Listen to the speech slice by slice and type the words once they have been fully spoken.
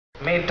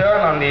Maidan,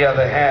 on the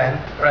other hand,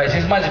 right,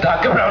 she's much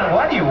darker brown.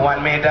 What do you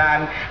want,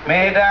 Maidan?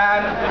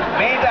 Maidan?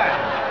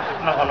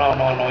 Maidan?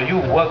 No, you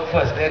work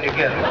first, then you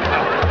get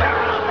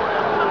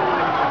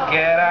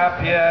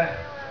up here.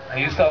 Now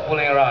you stop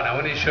pulling around. I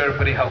want to show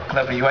everybody how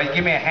clever you are. You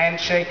give me a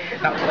handshake.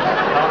 No.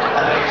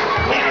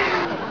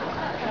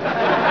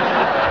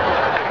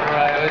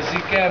 Right, well, she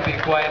can be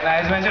quite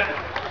nice when she...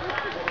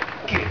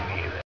 Give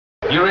me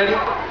that. You ready?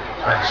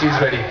 Right, she's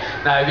ready.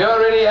 Now, if you're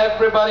ready,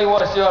 everybody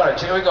watch the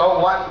orange. Here we go.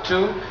 1, 2,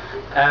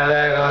 and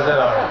there goes that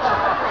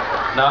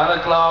orange. Not on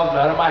the glove,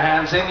 not in my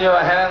hands. In your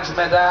hands,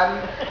 madame.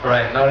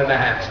 Right, not in the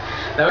hands.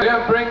 Now, we're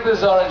going to bring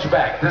this orange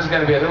back. This is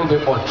going to be a little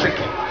bit more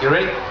tricky. You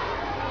ready?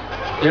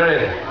 You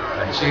ready?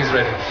 Right, she's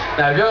ready.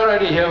 Now, if you're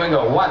ready, here we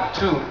go. 1,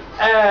 2,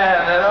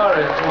 and that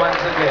orange once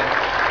again.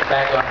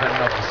 Back on her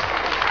nose.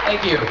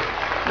 Thank you.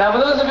 Now, for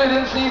those of you who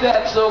didn't see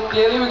that so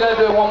clearly, we're going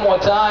to do it one more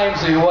time,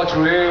 so you watch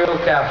real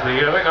carefully.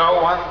 Here we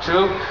go. 1, 2,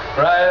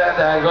 right, and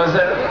there goes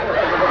it.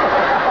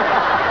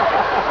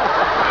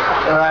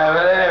 Right,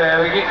 but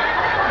anyway, we get...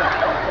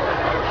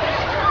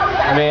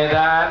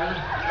 Maidan.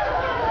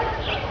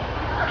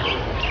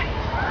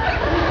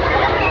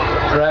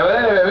 Right, but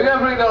anyway, we're going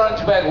to bring the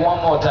orange back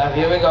one more time.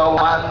 Here we go.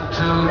 1,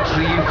 2,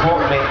 3,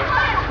 4.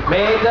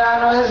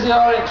 Maidan, where's the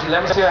orange?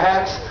 Let me see your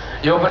hands.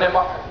 You open them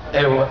up.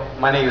 Hey,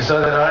 money, you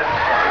saw that, all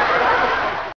right?